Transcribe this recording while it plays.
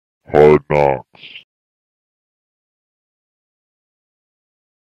Knox.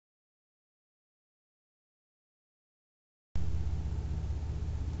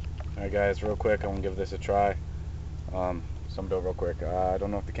 Alright guys, real quick, I'm going to give this a try. Sum it up real quick. I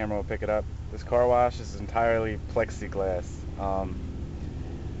don't know if the camera will pick it up. This car wash is entirely plexiglass.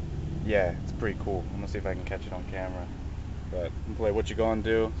 Yeah, it's pretty cool. I'm going to see if I can catch it on camera. But I'm gonna play What You Gonna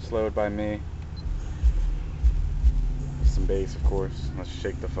Do, slowed by me. Some bass, of course. Let's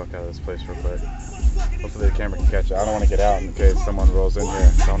shake the fuck out of this place real quick. Hopefully the camera can catch it. I don't want to get out in case someone rolls in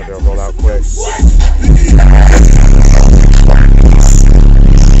here. So I want to be able to roll out quick.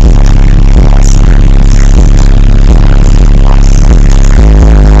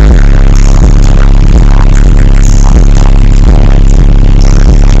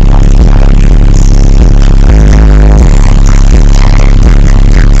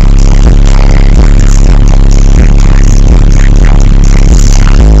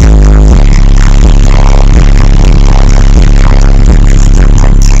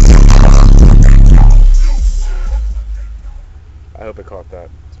 I hope it caught that.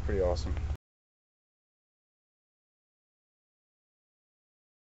 It's pretty awesome.